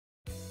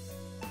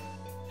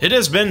It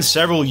has been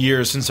several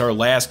years since our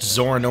last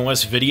Zorin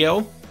OS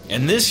video,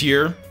 and this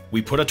year,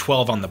 we put a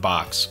 12 on the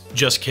box.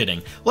 Just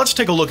kidding. Let's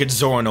take a look at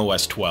Zorin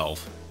OS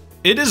 12.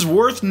 It is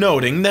worth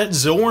noting that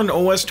Zorin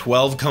OS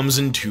 12 comes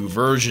in two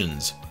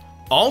versions,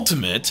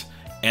 Ultimate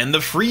and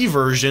the free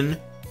version,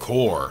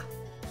 Core.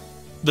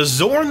 The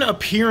Zorin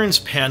Appearance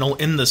panel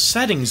in the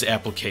Settings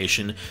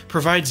application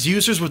provides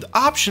users with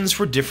options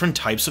for different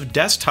types of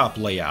desktop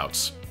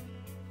layouts.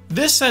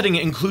 This setting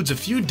includes a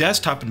few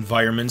desktop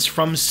environments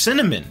from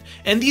Cinnamon,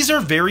 and these are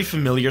very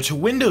familiar to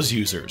Windows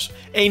users.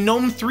 A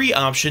GNOME 3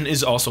 option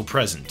is also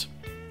present.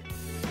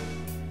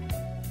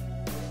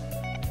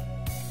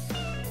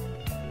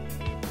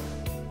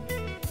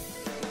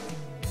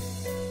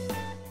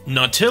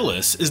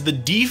 Nautilus is the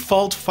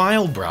default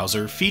file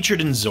browser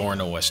featured in Zorin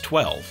OS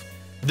 12.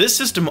 This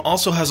system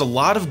also has a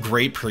lot of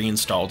great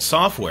pre-installed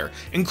software,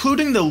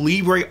 including the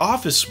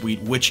LibreOffice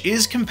suite, which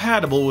is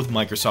compatible with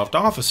Microsoft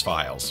Office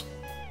files.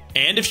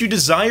 And if you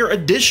desire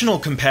additional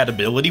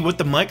compatibility with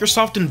the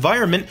Microsoft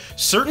environment,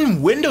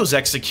 certain Windows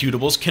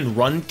executables can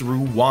run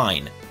through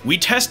Wine. We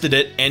tested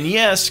it, and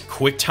yes,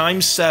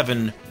 QuickTime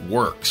 7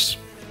 works.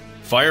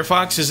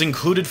 Firefox is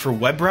included for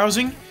web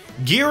browsing,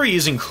 Geary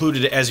is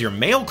included as your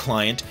mail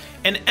client,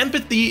 and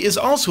Empathy is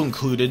also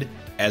included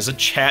as a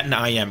chat and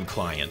IM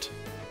client.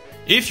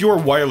 If your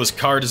wireless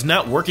card is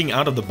not working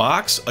out of the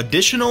box,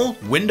 additional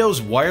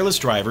Windows wireless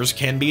drivers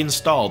can be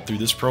installed through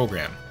this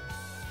program.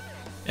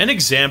 An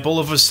example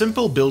of a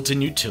simple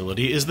built-in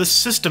utility is the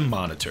System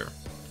Monitor.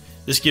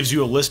 This gives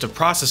you a list of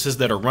processes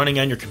that are running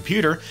on your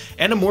computer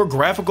and a more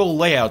graphical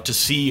layout to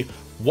see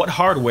what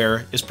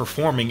hardware is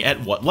performing at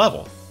what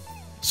level.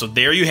 So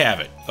there you have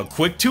it, a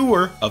quick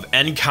tour of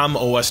NCOM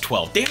OS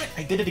 12. Damn it,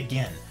 I did it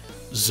again.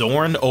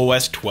 Zorin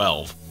OS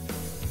 12.